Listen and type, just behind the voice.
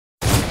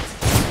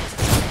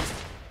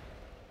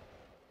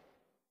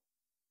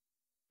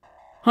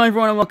Hi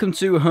everyone and welcome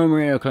to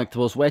Homerino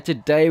Collectibles, where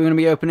today we're going to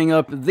be opening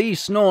up the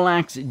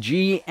Snorlax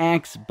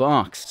GX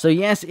box. So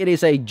yes, it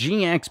is a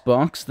GX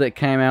box that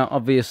came out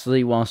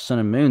obviously while Sun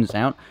and Moon's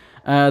out,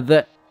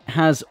 that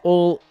has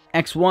all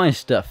XY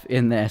stuff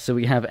in there. So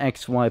we have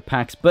XY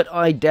packs, but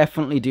I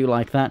definitely do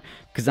like that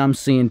because I'm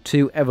seeing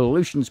two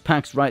Evolutions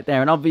packs right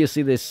there. And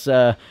obviously this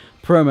promo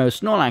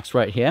Snorlax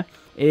right here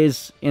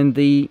is in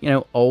the,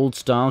 old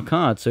style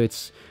card. So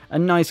it's a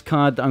nice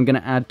card that I'm going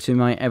to add to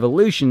my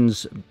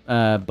Evolutions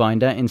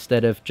binder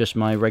instead of just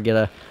my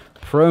regular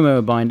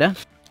promo binder.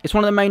 It's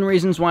one of the main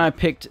reasons why I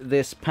picked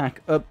this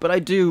pack up, but I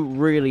do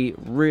really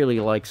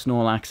like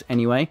Snorlax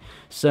anyway.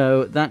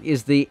 So that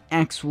is the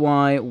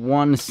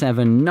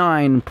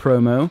XY179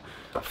 promo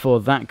for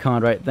that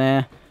card right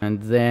there.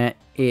 And there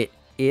it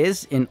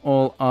is in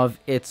all of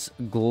its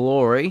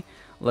glory,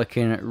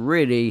 looking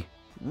really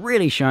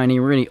shiny,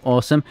 really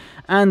awesome.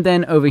 And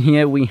then over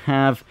here we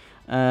have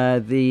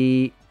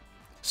the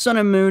Sun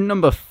and Moon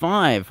number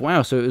 5.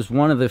 Wow, so it was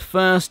one of the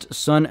first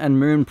Sun and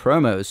Moon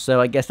promos.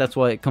 So I guess that's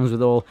why it comes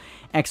with all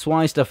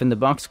XY stuff in the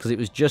box, because it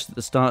was just at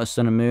the start of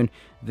Sun and Moon.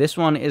 This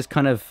one is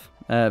kind of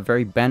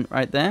very bent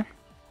right there.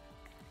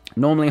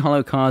 Normally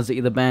holo cards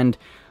either bend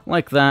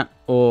like that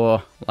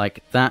or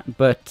like that.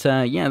 But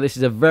yeah, this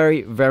is a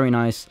very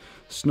nice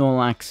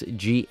Snorlax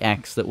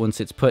GX that once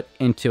it's put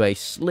into a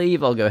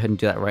sleeve, I'll go ahead and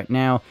do that right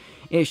now,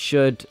 it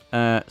should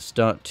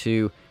start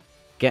to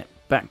get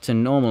back to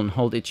normal and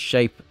hold its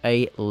shape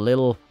a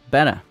little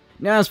better.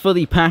 Now, as for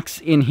the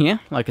packs in here,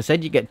 like I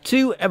said, you get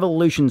two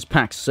Evolutions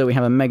packs. So we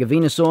have a Mega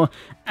Venusaur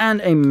and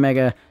a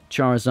Mega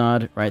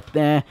Charizard right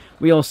there.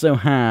 We also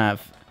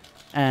have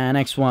an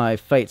XY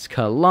Fates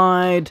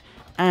Collide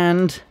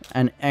and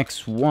an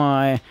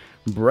XY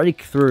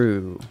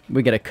Breakthrough.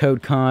 We get a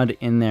code card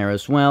in there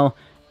as well.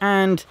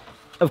 And,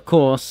 of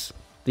course,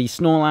 the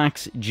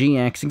Snorlax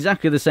GX,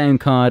 exactly the same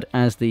card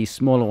as the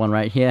smaller one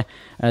right here,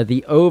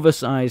 the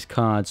oversized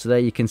card. So there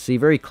you can see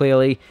very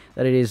clearly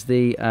that it is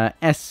the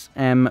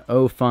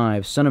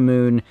SM05, Sun and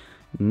Moon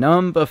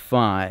number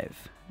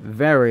 5.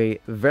 Very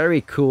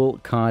cool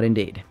card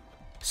indeed.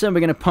 So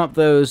we're going to pop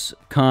those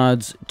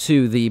cards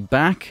to the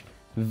back.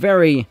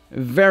 Very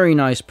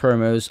nice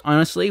promos.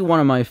 Honestly,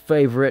 one of my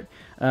favorite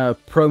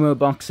promo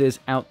boxes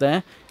out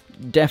there.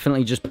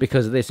 Definitely just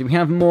because of this. If we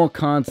have more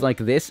cards like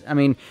this, I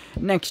mean,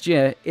 next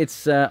year,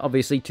 it's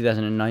obviously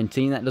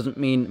 2019. That doesn't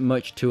mean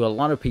much to a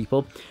lot of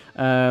people.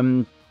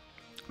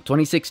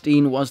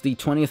 2016 was the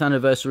 20th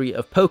anniversary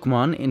of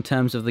Pokemon in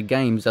terms of the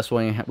games. That's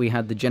why we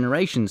had the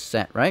Generations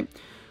set, right?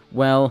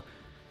 Well,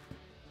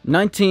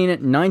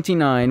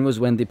 1999 was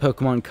when the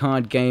Pokemon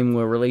card game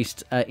were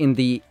released in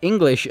the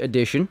English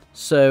edition.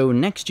 So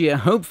next year,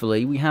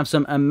 hopefully, we have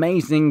some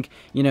amazing,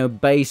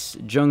 base,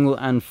 jungle,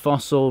 and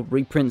fossil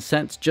reprint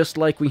sets, just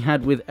like we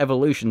had with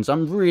Evolutions.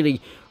 I'm really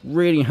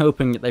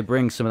hoping that they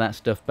bring some of that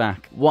stuff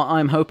back. What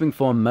I'm hoping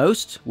for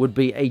most would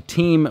be a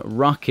Team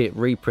Rocket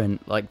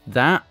reprint. Like,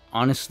 that,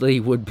 honestly,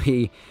 would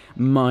be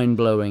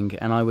mind-blowing,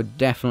 and I would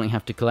definitely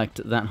have to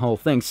collect that whole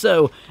thing.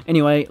 So,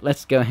 anyway,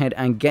 let's go ahead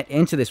and get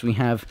into this. We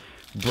have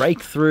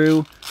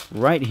Breakthrough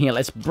right here.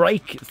 Let's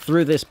break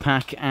through this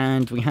pack,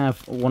 and we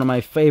have one of my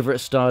favorite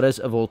starters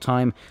of all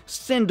time,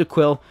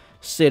 Cyndaquil,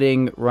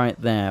 sitting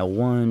right there.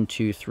 1,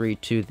 2, 3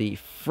 to the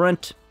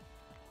front.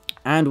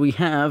 And we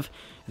have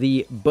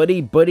the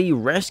Buddy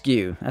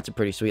Rescue. That's a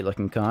pretty sweet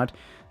looking card.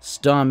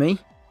 Starmie.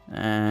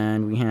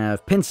 And we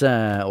have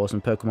Pinsir,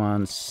 awesome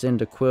Pokemon,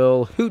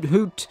 Cyndaquil,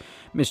 Hoot,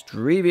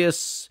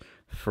 Mischievous,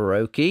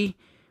 Froakie.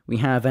 We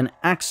have an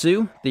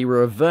Axew. The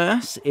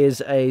reverse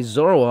is a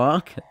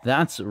Zoroark.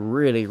 That's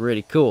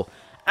really cool.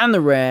 And the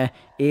rare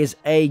is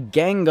a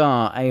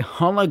Gengar, a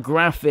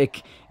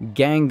holographic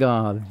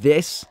Gengar.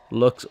 This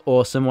looks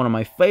awesome. One of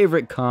my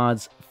favorite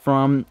cards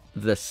from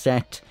the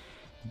set.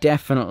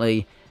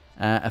 Definitely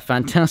a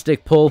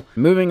fantastic pull.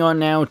 Moving on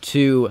now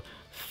to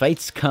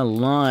Fates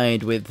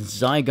Collide with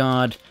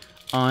Zygarde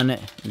on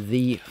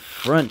the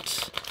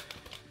front.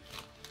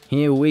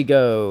 Here we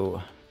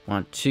go.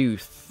 1, 2,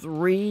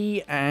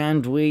 3,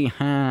 and we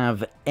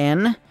have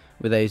N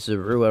with a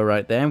Zorua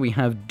right there. We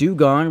have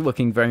Dewgong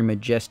looking very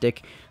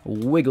majestic,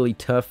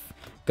 Wigglytuff,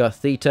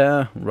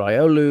 Gothita,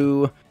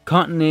 Riolu,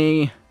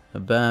 Cottony,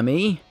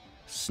 Burmy,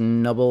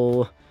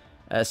 Snubble,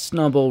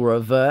 Snubble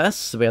reverse.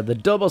 So we have the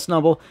double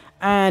Snubble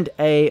and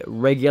a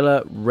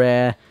regular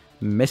rare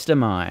Mr.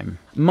 Mime.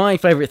 My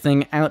favorite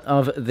thing out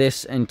of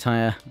this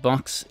entire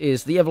box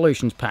is the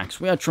Evolutions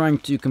packs. We are trying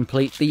to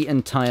complete the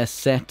entire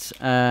set,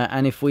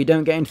 and if we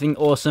don't get anything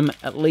awesome,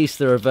 at least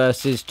the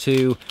reverses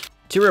to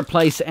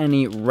replace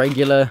any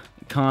regular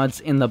cards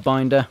in the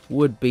binder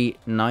would be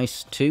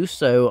nice too.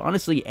 So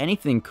honestly,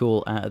 anything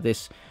cool out of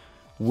this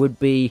would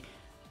be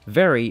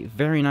very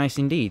nice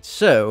indeed.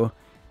 So,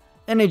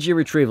 Energy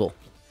Retrieval,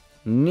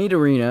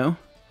 Nidorino,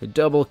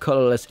 double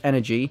colorless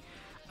energy,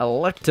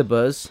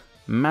 Electabuzz,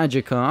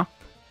 Magikarp,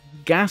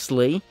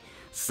 Ghastly,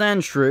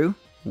 Sandshrew,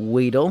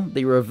 Weedle.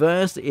 The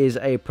reverse is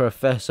a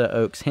Professor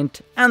Oak's hint.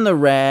 And the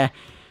rare,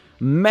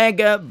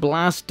 Mega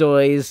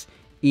Blastoise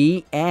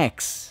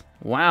EX.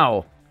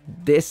 Wow.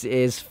 this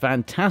is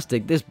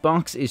fantastic. This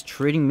box is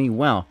treating me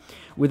well.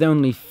 With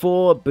only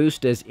 4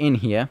 boosters in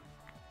here,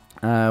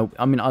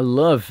 I mean, I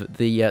love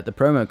the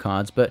promo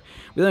cards, but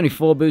with only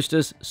 4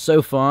 boosters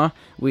so far,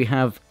 we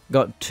have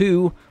got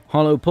 2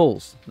 holo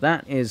pulls.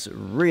 That is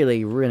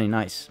really, really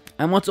nice.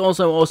 And what's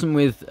also awesome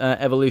with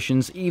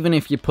Evolutions, even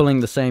if you're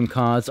pulling the same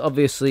cards,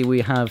 obviously we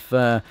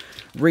have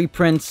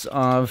reprints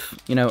of,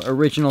 you know,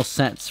 original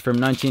sets from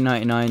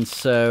 1999,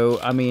 so,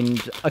 I mean,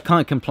 I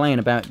can't complain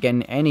about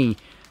getting any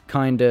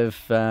kind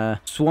of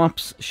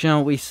swaps,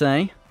 shall we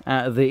say,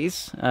 out of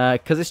these,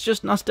 because it's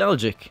just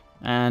nostalgic.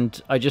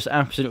 And I just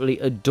absolutely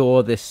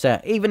adore this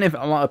set, even if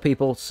a lot of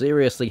people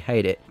seriously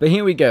hate it. But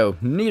here we go,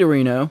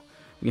 Nidorino.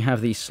 We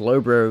have the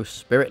Slowbro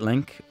Spirit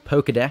Link,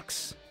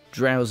 Pokedex,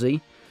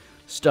 Drowsy,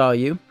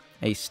 Staryu,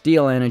 a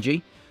Steel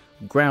Energy,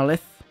 Growlithe,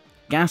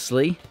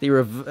 Ghastly, the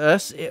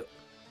reverse.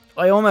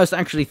 I almost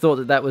actually thought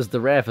that that was the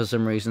rare for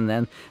some reason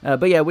then.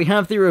 But yeah, we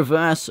have the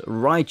reverse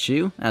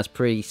Raichu. That's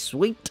pretty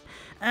sweet.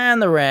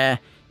 And the rare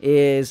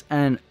is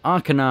an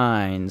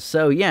Arcanine.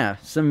 So yeah,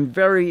 some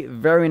very,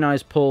 very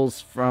nice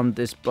pulls from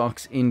this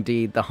box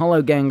indeed. The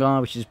Holo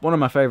Gengar, which is one of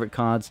my favorite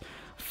cards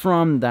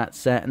from that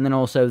set, and then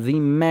also the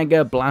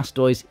Mega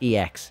Blastoise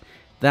EX.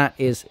 That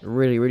is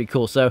really, really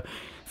cool. So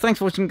thanks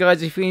for watching,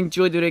 guys. If you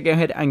enjoyed the video, go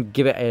ahead and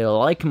give it a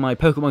like. My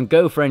Pokemon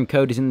Go friend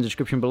code is in the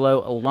description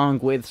below, along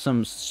with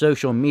some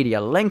social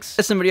media links.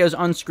 There's some videos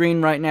on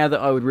screen right now that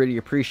I would really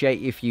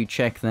appreciate if you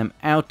check them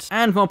out.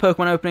 And for more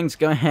Pokemon openings,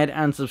 go ahead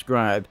and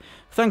subscribe.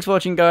 Thanks for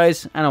watching,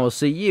 guys, and I will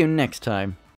see you next time.